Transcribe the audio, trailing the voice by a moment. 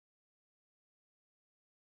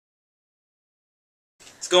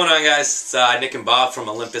What's going on, guys? It's Nick and Bob from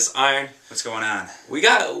Olympus Iron. What's going on? We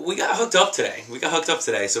got hooked up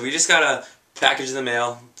today. So we just got a package in the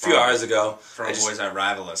mail a few hours ago. From our boys at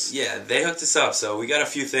Rivalus. Yeah, they hooked us up. So we got a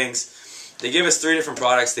few things. They gave us 3 different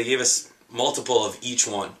products. They gave us multiple of each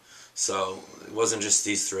one. So it wasn't just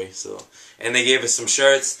these 3. And they gave us some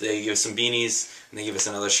shirts. They gave us some beanies, and they gave us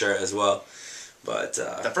another shirt as well. But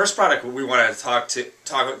the first product we want to talk to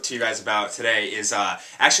you guys about today is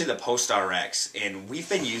actually the Post RX, and we've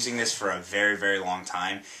been using this for a very, very long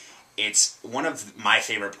time. It's one of my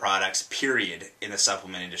favorite products, period, in the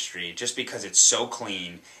supplement industry, just because it's so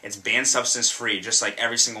clean. It's banned substance free, just like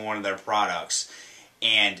every single one of their products.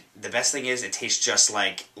 And the best thing is, it tastes just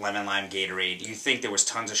like lemon lime Gatorade. You think there was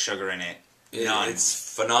tons of sugar in it. None.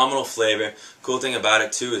 It's phenomenal flavor. Cool thing about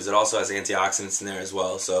it too is it also has antioxidants in there as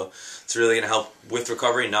well. So it's really going to help with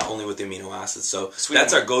recovery, not only with the amino acids. So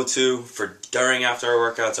that's our go-to for during, after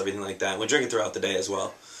our workouts, everything like that. We drink it throughout the day as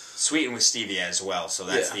well. Sweetened with stevia as well, so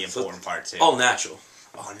that's the important part too. All natural.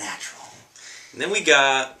 All natural. And then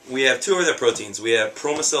we have 2 other proteins. We have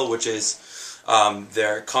Promacil, which is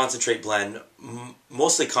their concentrate blend,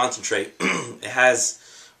 mostly concentrate. It has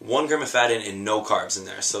 1 gram of fat in and no carbs in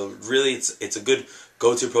there. So really it's a good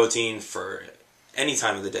go-to protein for any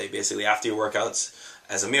time of the day, basically after your workouts,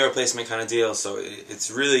 as a meal replacement kind of deal. So it's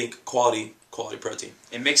really quality protein.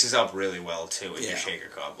 It mixes up really well too in your shaker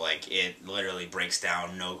cup. Like, it literally breaks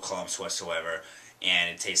down, no clumps whatsoever, and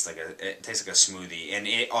it tastes like a smoothie.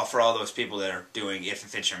 And for all those people that are doing if it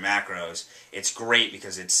fits your macros, it's great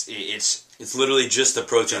because it's literally just a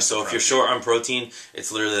protein. So if you're short on protein,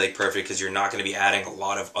 it's literally like perfect because you're not going to be adding a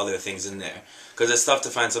lot of other things in there. Because it's tough to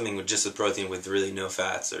find something with just a protein with really no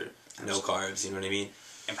fats or no carbs. You know what I mean?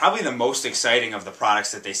 And probably the most exciting of the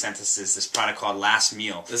products that they sent us is this product called Last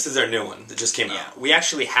Meal. This is our new one that just came out. We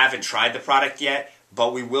actually haven't tried the product yet,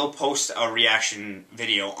 but we will post a reaction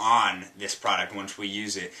video on this product once we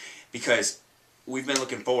use it, because we've been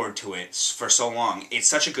looking forward to it for so long. It's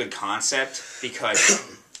such a good concept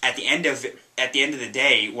because at the end of the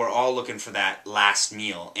day, we're all looking for that last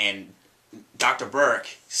meal. And Dr. Burke,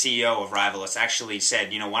 CEO of Rivalus, actually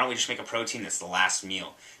said, why don't we just make a protein that's the last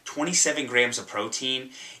meal? 27 grams of protein,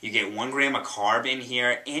 you get 1 gram of carb in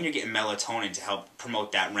here, and you're getting melatonin to help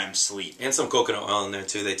promote that REM sleep. And some coconut oil in there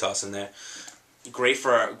too, they toss in there. Great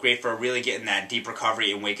for really getting that deep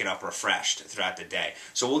recovery and waking up refreshed throughout the day.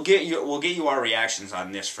 So we'll get you our reactions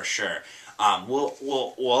on this for sure.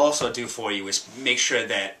 We'll also do for you is make sure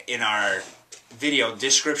that in our video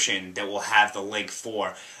description that we'll have the link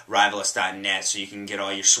for rivalus.net, so you can get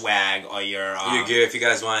all your swag, all your gear. If you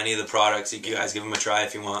guys want any of the products, you guys give them a try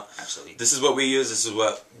if you want. Absolutely. This is what we use. This is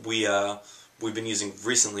what we've been using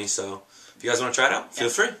recently. So if you guys want to try it out, feel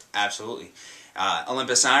free. Absolutely.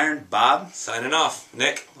 Olympus Iron, Bob signing off.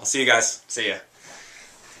 Nick, I'll see you guys. See ya.